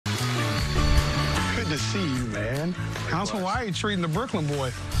to see you, man. How's Hawaii treating the Brooklyn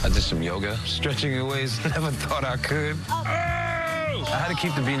boy? I did some yoga, stretching in ways never thought I could. Oh! I had to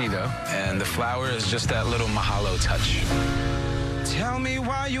keep the beanie, though. And the flower is just that little mahalo touch. Tell me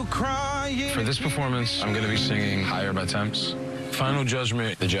why you crying. For this performance, I'm going to be singing Higher by Temps. Final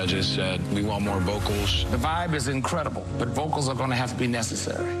judgment, the judges said, we want more vocals. The vibe is incredible, but vocals are going to have to be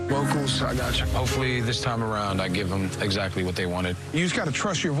necessary. Vocals, I got you. Hopefully, this time around, I give them exactly what they wanted. You just got to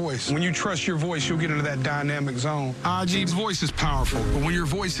trust your voice. When you trust your voice, you'll get into that dynamic zone. Ajii's voice is powerful, but when your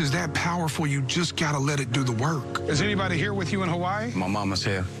voice is that powerful, you just got to let it do the work. Is anybody here with you in Hawaii? My mama's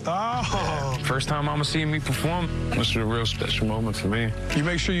here. Oh. First time mama seeing me perform. This is a real special moment for me. You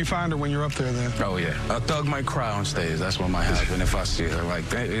make sure you find her when you're up there, then. Oh, yeah. A thug might cry on stage. That's what might happen if I see her like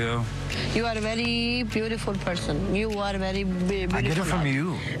that, you know? You are a very beautiful person. You are very beautiful. I get it from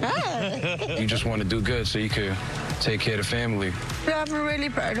you. Ah. You just want to do good so you could take care of the family. I'm really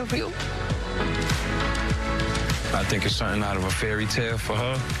proud of you. I think it's something out of a fairy tale for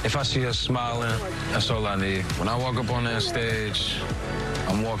her. If I see her smiling, that's all I need. When I walk up on that stage,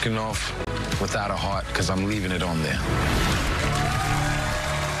 I'm walking off without a heart because I'm leaving it on there.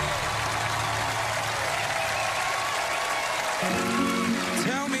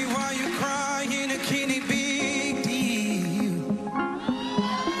 Tell me why you crying, a kitty big deal.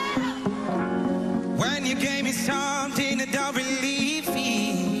 When you gave me something I don't believe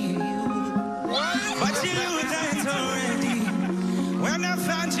in. But you knew that already. When I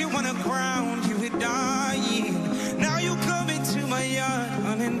found you on the ground, you were dying. Now you come into my yard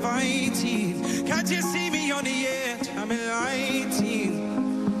uninvited. Can't you see me on the edge? I'm enlightened.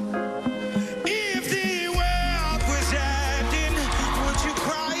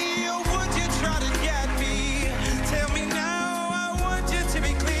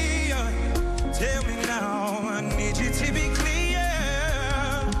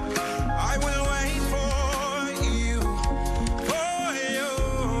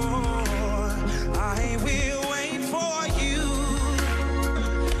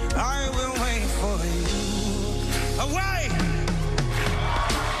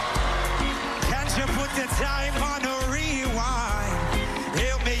 Time on a rewind.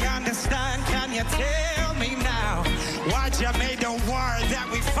 Help me understand, can you tell me now what you made the war that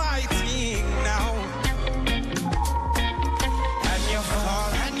we fighting now? And you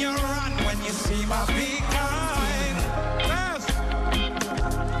fall and you run when you see my big mind.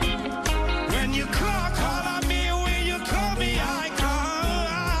 When you call on me, when you call me, I come.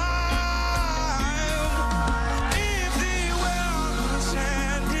 If they were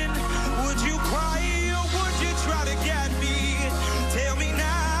standing, would you cry? Try to get me. Tell me now,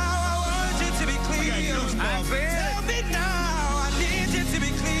 I want you to be clear. Tell me now, I need you to be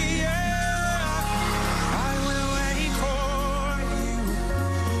clear. I will wait for you,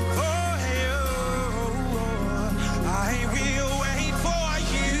 for you. I will wait for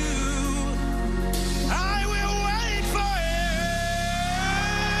you. I will wait for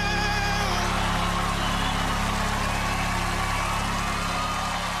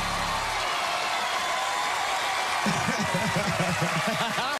you.